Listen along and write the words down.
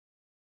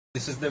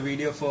This is the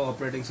video for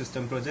operating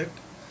system project.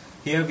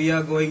 Here we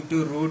are going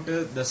to root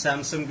the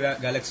Samsung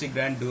Galaxy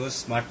Grand Duo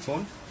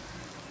smartphone,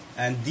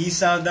 and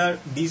these are the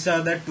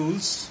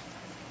tools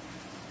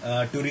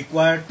to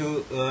require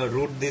to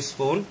root this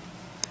phone.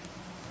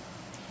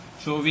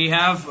 So we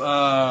have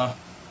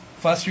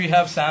first we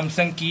have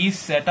Samsung keys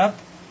setup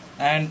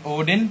and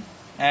Odin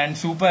and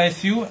Super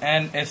SU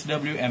and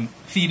CWM.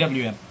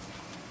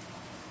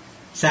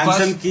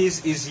 Samsung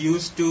keys is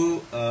used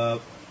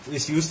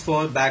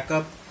for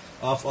backup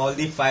of all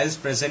the files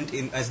present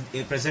in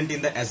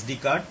the SD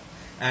card,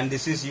 and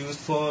this is used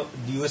for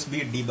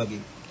USB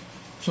debugging.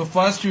 So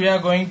first we are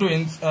going to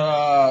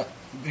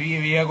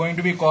we are going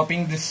to be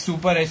copying this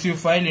Super SU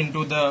file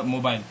into the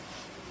mobile.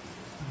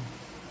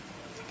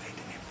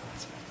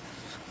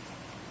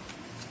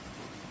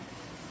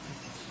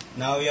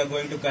 Now we are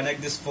going to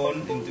connect this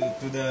phone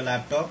to the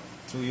laptop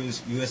through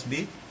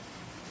USB.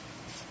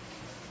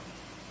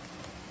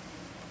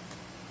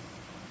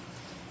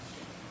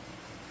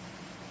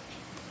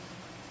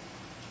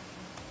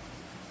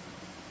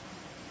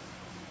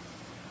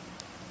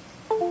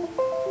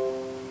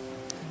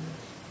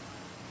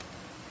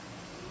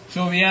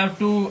 So we have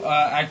to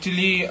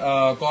actually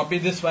copy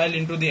this file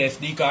into the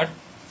SD card.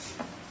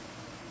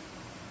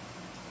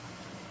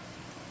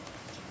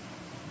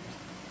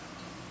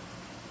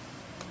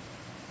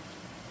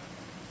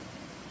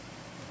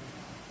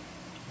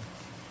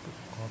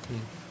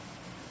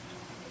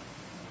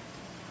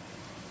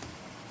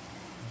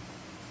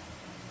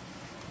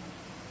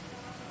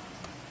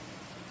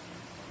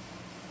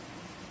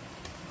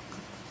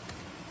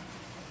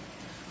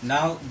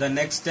 Now the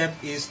next step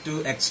is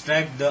to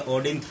extract the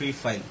Odin 3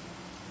 file,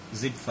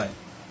 zip file.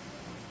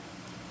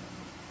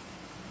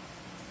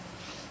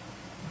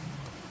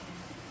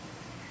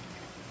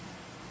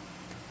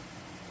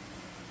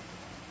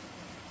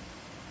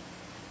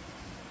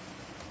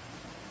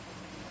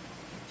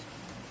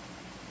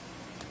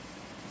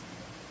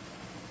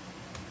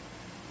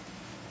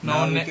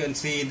 Now you can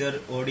see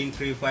the Odin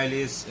 3 file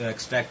is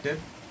extracted.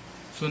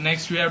 So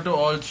next we have to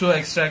also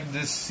extract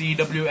this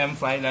CWM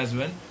file as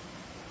well.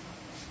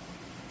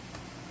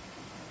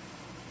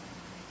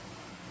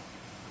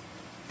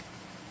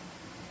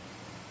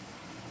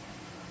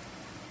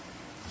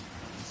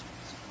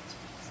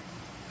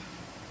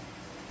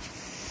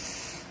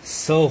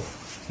 So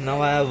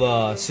now I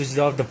have switched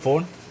off the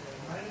phone,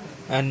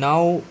 and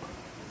now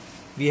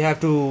we have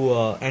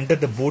to enter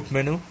the boot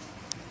menu.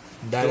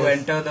 To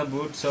enter the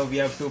boot, so we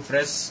have to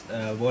press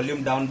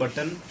volume down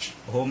button,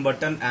 home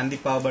button and the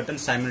power button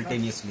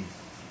simultaneously.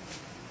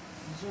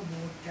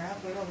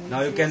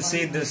 Now you can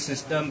see the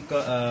system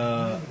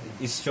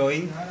is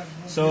showing.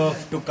 So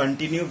to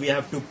continue we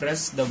have to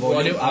press the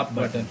volume up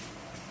button.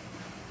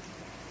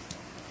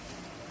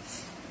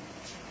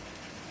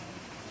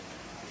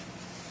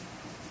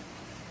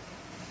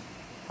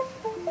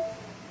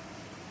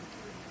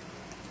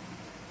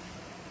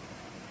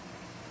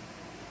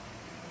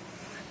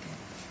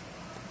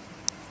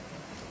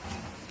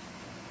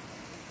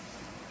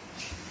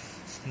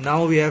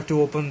 Now we have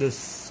to open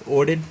this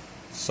Odin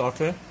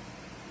software.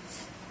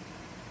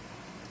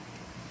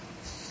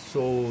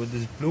 So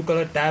this blue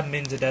color tab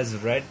means it has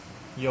read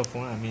your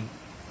phone. I mean,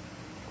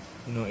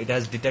 it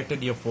has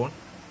detected your phone.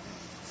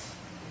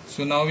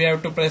 So now we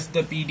have to press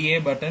the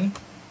PDA button.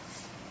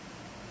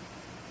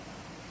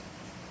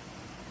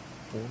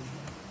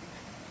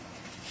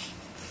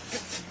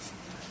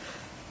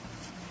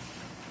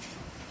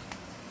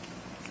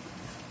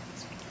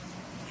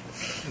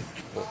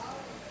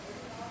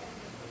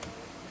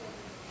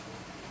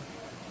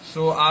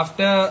 So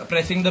after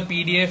pressing the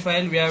PDA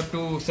file, we have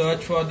to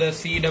search for the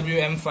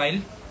CWM file,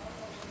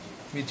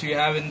 which we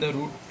have in the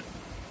root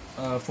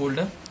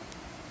folder.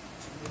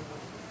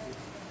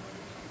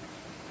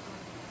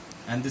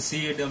 And the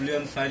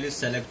CWM file is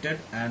selected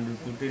and we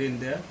put it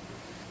in there.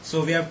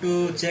 So we have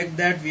to check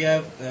that we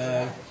have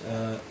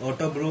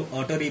auto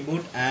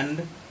reboot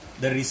and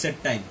the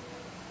reset time.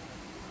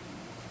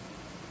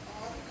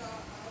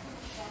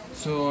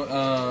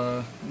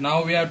 So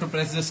now we have to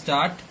press the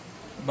start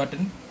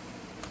button.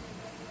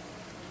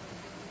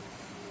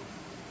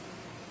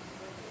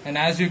 And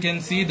as you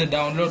can see, the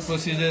download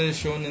procedure is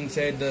shown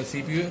inside the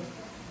CPU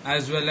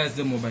as well as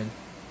the mobile.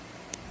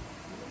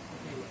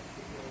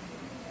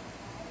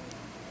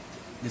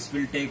 This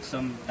will take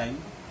some time.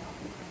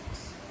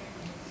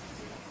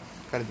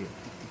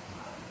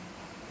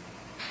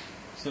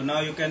 So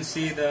now you can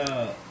see it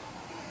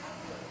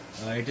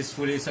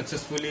is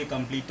successfully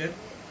completed.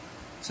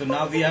 So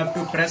now we have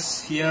to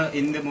press here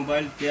in the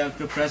mobile, we have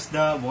to press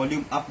the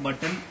volume up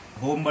button,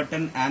 home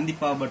button and the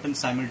power button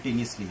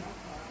simultaneously.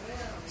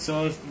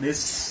 So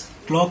this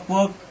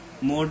clockwork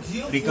mode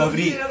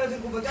recovery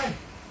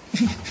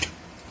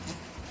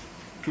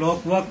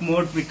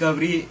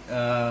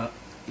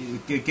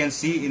you can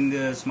see in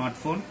the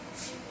smartphone.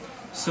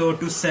 So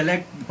to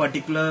select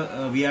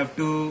particular we have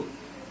to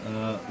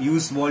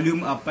use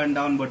volume up and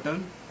down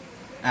button,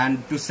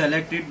 and to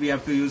select it we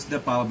have to use the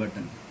power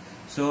button.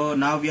 So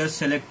now we are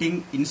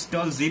selecting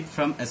install zip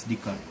from SD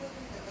card.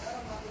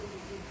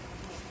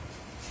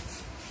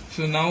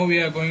 So now we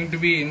are going to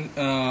be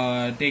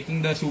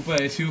taking the Super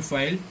SU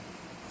file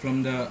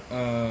from the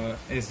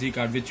SD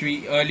card, which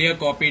we earlier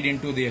copied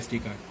into the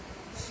SD card.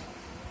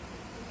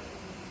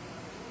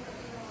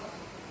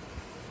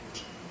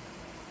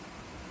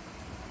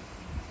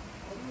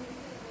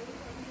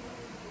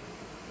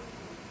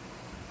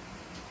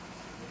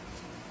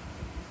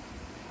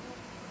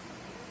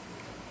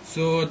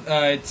 So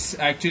it's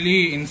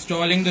actually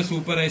installing the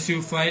Super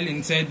SU file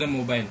inside the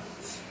mobile.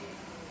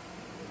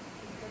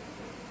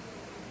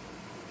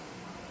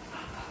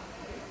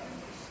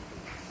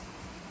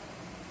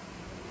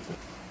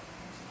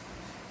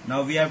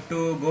 Now we have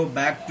to go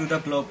back to the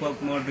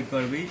Lollipop mode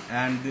recovery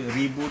and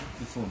reboot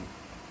the phone.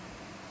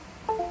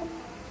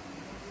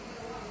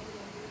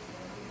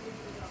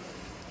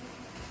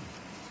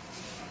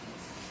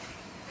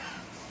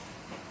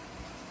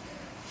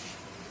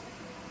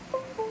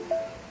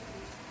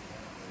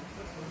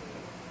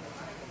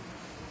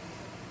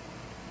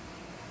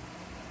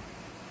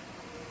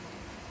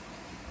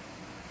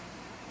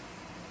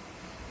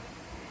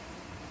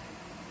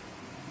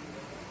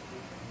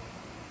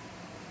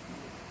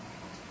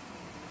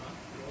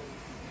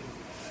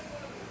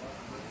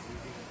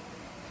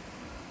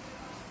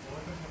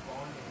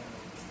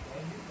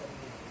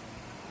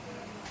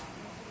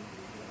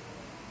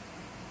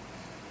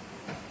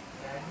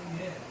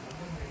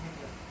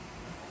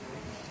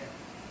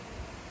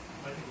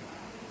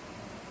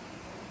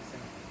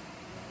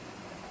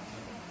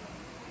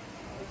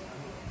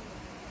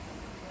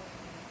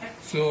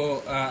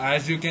 So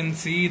as you can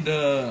see,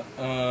 the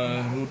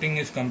routing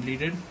is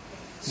completed.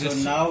 So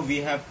now we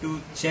have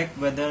to check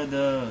whether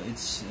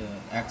its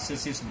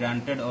access is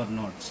granted or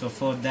not. So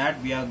for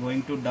that we are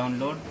going to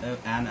download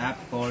an app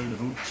called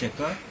Root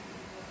Checker.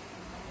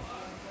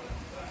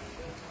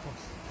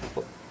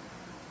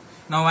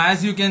 Now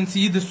as you can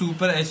see, the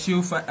Super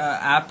SU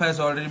app has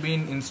already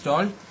been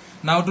installed.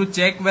 Now to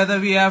check whether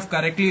we have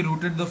correctly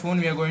rooted the phone,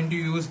 we are going to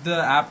use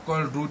the app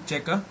called Root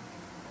Checker.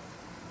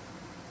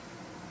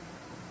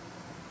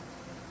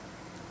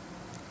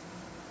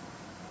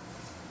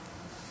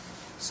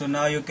 So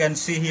now you can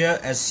see here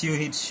SU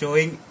it's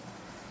showing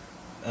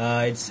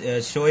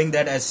showing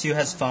that SU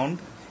has found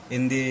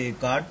in the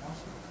card.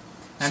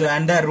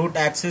 And the root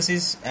access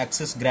is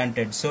access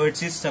granted. So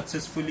it is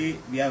successfully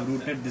we have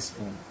rooted this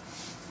phone.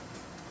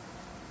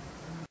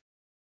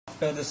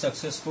 After the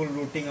successful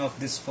rooting of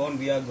this phone,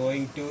 we are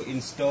going to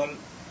install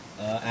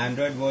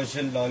Android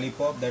version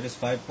Lollipop, that is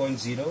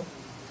 5.0.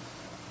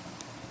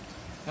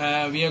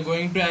 We are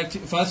going to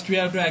first we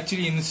have to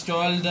actually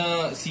install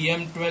the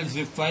CM12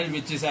 zip file,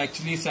 which is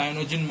actually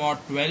Cynogenmod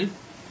 12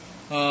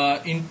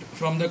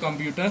 from the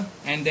computer,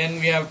 and then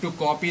we have to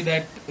copy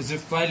that zip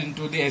file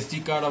into the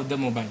SD card of the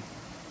mobile.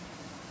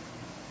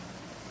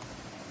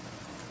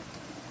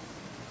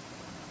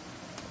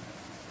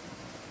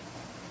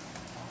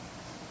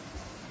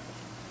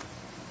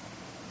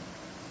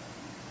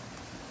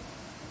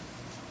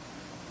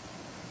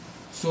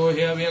 So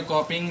here we are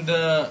copying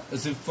the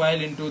zip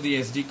file into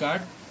the SD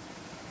card.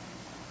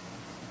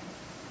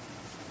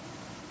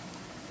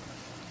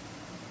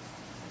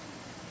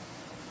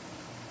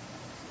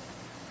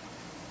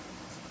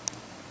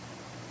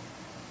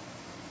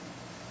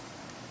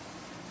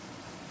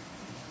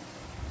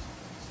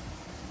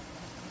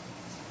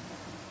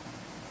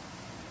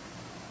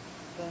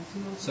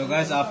 So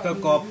guys, after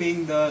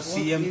copying the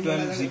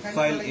CM12 zip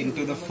file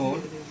into the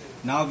phone,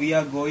 now we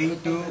are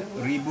going to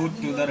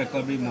reboot to the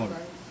recovery mode.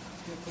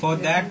 For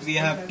that we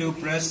have to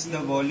press the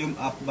volume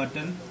up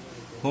button,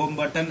 home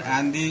button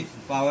and the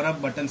power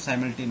up button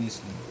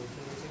simultaneously.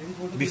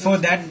 Before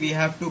that we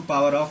have to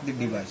power off the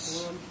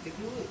device.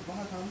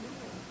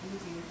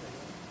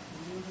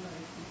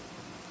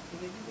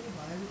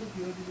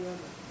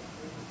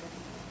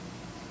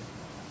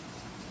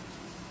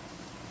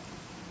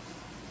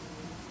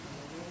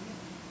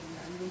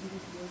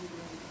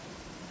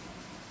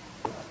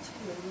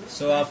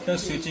 So after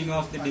switching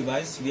off the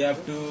device, we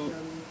have to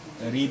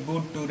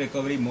reboot to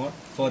recovery mode.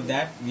 For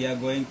that we are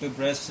going to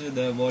press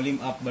the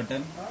volume up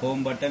button,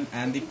 home button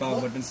and the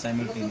power button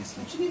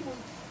simultaneously.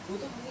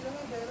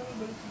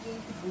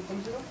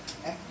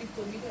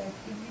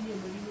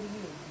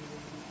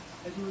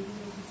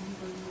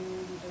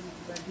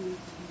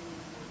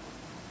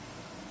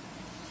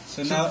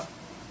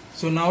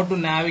 So now to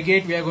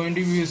navigate we are going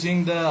to be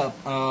using the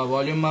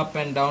volume up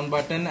and down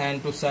button,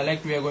 and to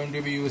select we are going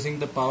to be using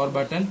the power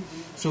button.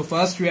 So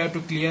first we have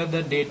to clear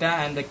the data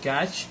and the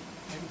cache.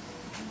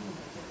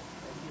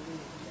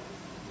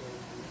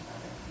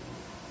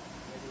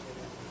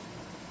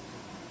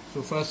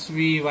 So first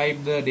we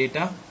wipe the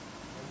data.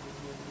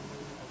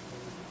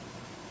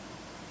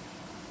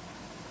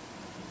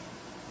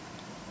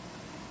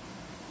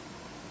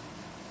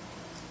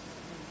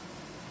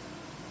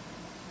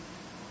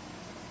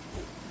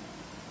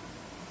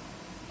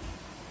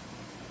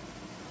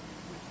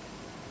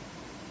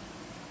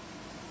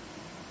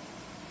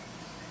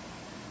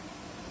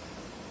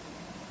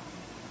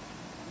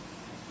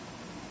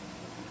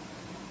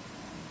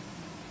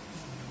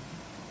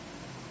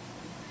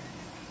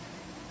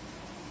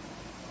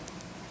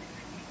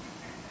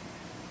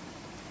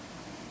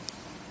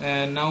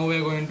 and now we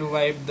are going to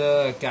wipe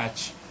the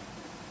catch.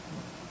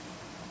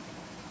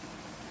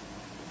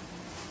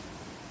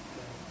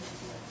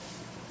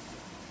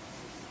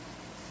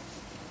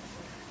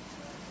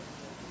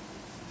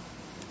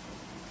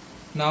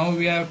 Now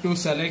we have to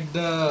select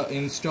the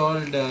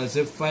installed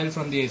zip file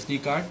from the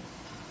SD card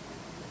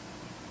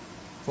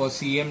for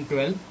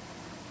CM12.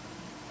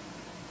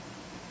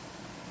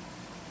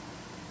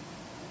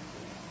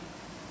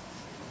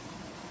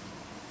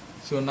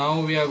 So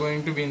now we are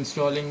going to be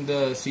installing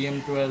the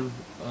CM12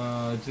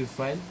 zip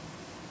file.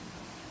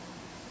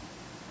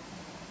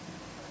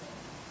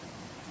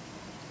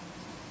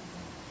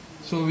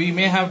 So we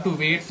may have to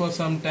wait for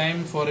some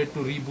time for it to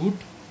reboot.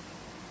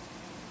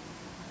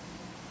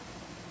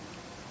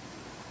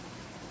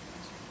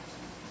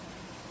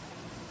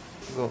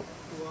 Go.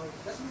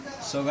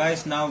 So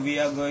guys, now we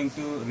are going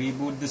to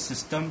reboot the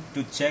system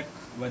to check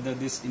whether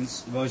this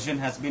version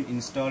has been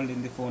installed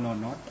in the phone or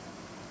not.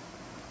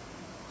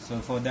 So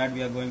for that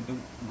we are going to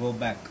go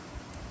back.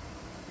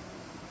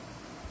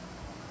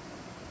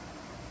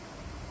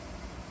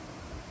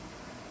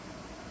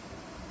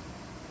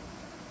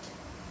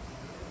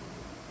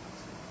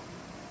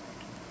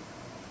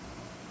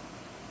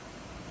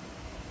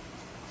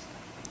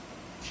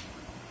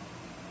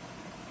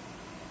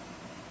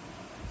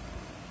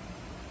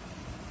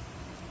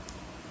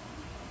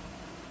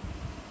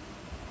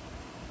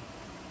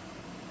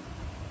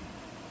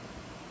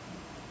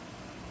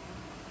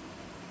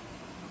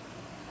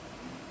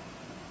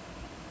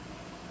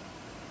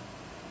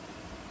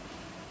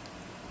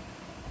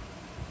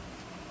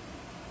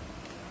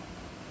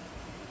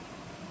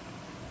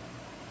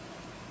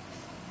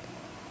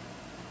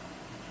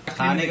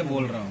 खाने के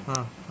बोल रहा हूँ.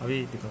 हाँ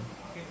अभी दिखाओ.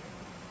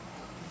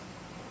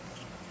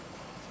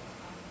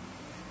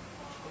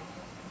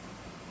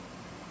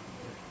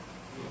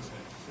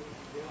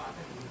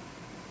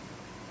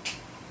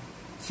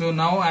 So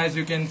now, as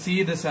you can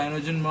see, the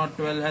Cynogenmod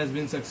 12 has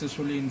been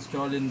successfully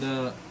installed in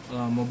the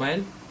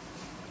mobile.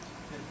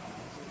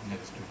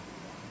 Next.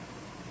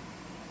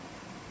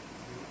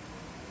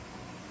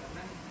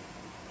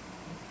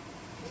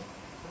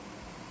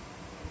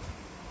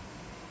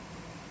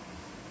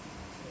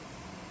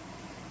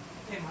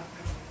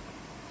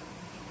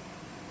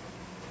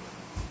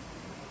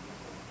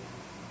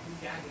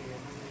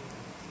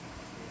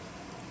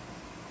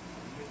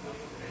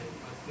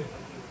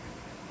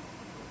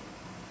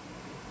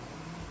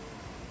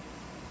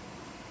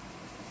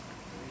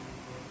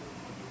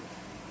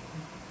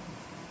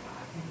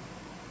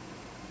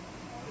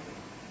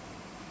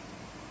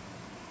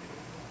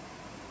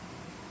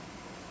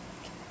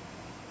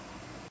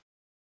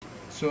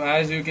 So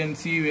as you can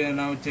see, we are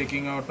now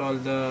checking out all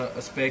the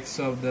specs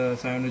of the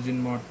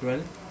Cynogenmod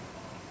 12.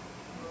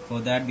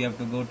 For that we have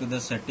to go to the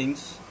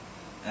settings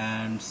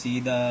and see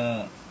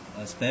the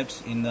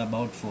specs in the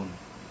about phone.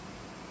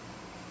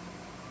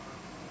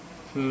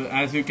 So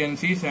as you can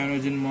see,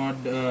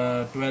 Cynogenmod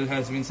 12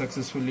 has been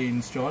successfully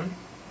installed.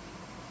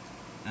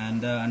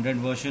 And the Android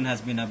version has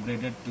been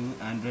upgraded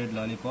to Android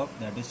Lollipop,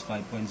 that is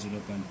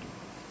 5.0.2.